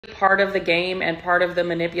part of the game and part of the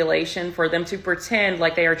manipulation for them to pretend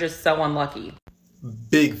like they are just so unlucky.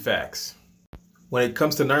 Big facts. When it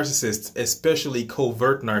comes to narcissists, especially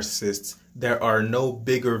covert narcissists, there are no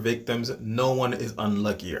bigger victims. No one is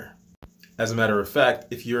unluckier. As a matter of fact,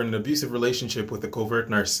 if you're in an abusive relationship with a covert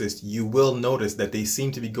narcissist, you will notice that they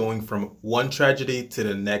seem to be going from one tragedy to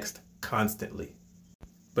the next constantly.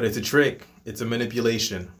 But it's a trick. It's a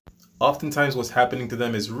manipulation. Oftentimes what's happening to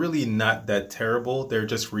them is really not that terrible. They're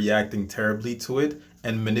just reacting terribly to it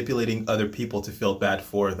and manipulating other people to feel bad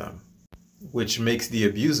for them, which makes the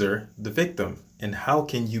abuser the victim. And how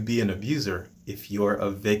can you be an abuser if you're a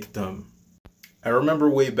victim? I remember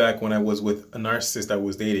way back when I was with a narcissist I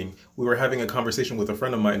was dating, we were having a conversation with a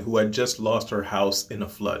friend of mine who had just lost her house in a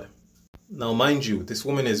flood. Now, mind you, this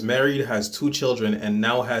woman is married, has 2 children, and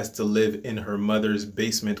now has to live in her mother's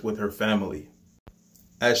basement with her family.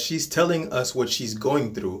 As she's telling us what she's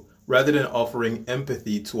going through, rather than offering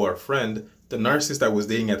empathy to our friend, the narcissist I was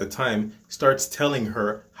dating at the time starts telling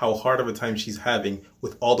her how hard of a time she's having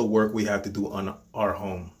with all the work we have to do on our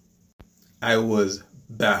home. I was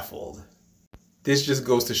baffled. This just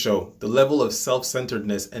goes to show the level of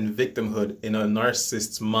self-centeredness and victimhood in a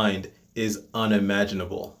narcissist's mind is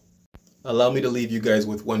unimaginable. Allow me to leave you guys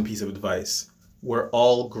with one piece of advice. We're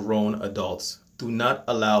all grown adults. Do not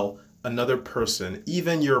allow another person,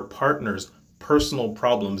 even your partner's personal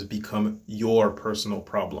problems, become your personal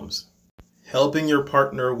problems. Helping your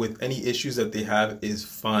partner with any issues that they have is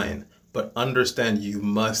fine, but understand you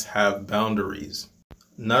must have boundaries.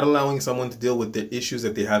 Not allowing someone to deal with the issues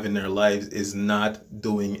that they have in their lives is not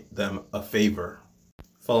doing them a favor.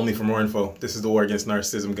 Follow me for more info. This is the War Against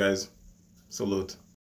Narcissism, guys. Salute.